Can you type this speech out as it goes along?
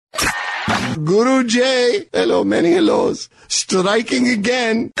Guru Jay, hello, many hellos. Striking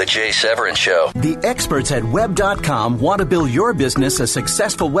again. The Jay Severin Show. The experts at web.com want to build your business a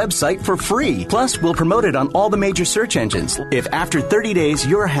successful website for free. Plus, we'll promote it on all the major search engines. If after 30 days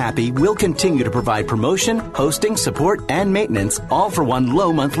you're happy, we'll continue to provide promotion, hosting, support, and maintenance, all for one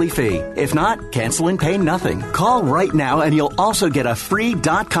low monthly fee. If not, cancel and pay nothing. Call right now and you'll also get a free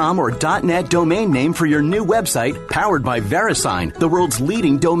 .com or .net domain name for your new website, powered by VeriSign, the world's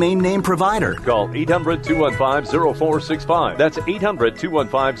leading domain name provider. Call 800-215-0465. That's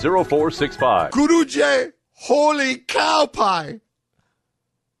 800-215-0465. Guru Jay, holy cow pie.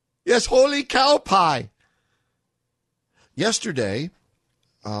 Yes, holy cow pie. Yesterday,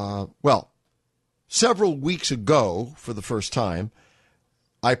 several weeks ago, for the first time,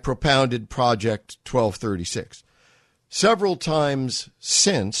 I propounded Project 1236. Several times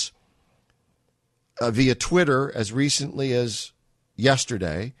since, via Twitter as recently as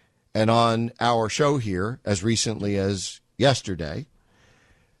yesterday, and on our show here as recently as yesterday,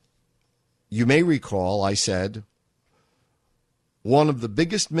 you may recall I said one of the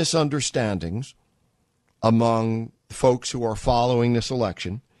biggest misunderstandings among folks who are following this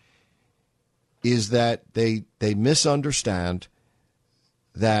election is that they misunderstand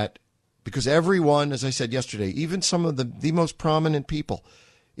that, because everyone, as I said yesterday, even some of the most prominent people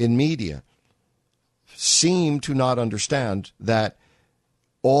in media seem to not understand that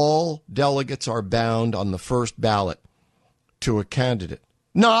all delegates are bound on the first ballot to a candidate.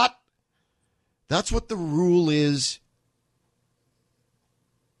 Not. That's what the rule is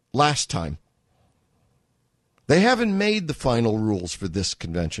last time. They haven't made the final rules for this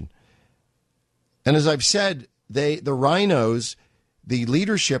convention. And as I've said, the rhinos, the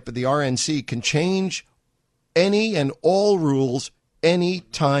leadership of the RNC, can change any and all rules any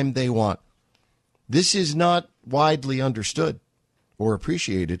time they want. This is not widely understood or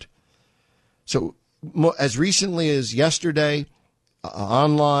appreciated. So as recently as yesterday,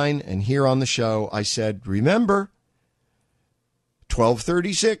 online and here on the show, I said, remember,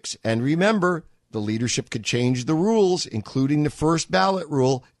 1236, and remember, the leadership could change the rules, including the first ballot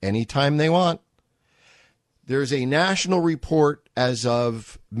rule, anytime they want. There's a national report as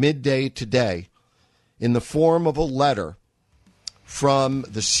of midday today in the form of a letter from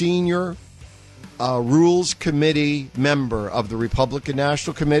the senior Rules Committee member of the Republican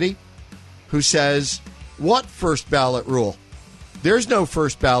National Committee who says, what first ballot rule? There's no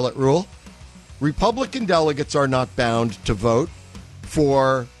first ballot rule. Republican delegates are not bound to vote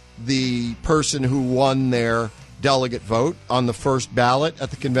for the person who won their delegate vote on the first ballot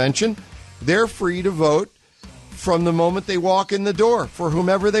at the convention. They're free to vote from the moment they walk in the door for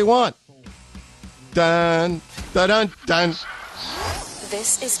whomever they want. Dun, dun, dun, dun.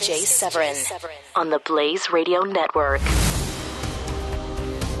 This is Jay Severin on the Blaze Radio Network.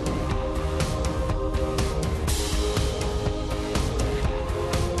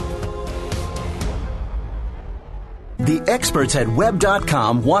 The experts at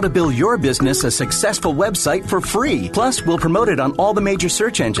web.com want to build your business a successful website for free. Plus, we'll promote it on all the major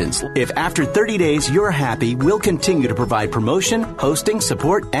search engines. If after 30 days you're happy, we'll continue to provide promotion, hosting,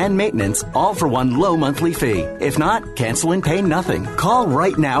 support, and maintenance, all for one low monthly fee. If not, cancel and pay nothing. Call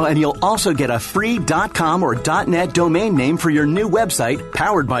right now and you'll also get a free .com or .net domain name for your new website,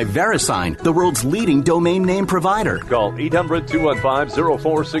 powered by VeriSign, the world's leading domain name provider. Call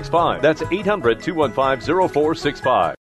 800-215-0465. That's 800-215-0465.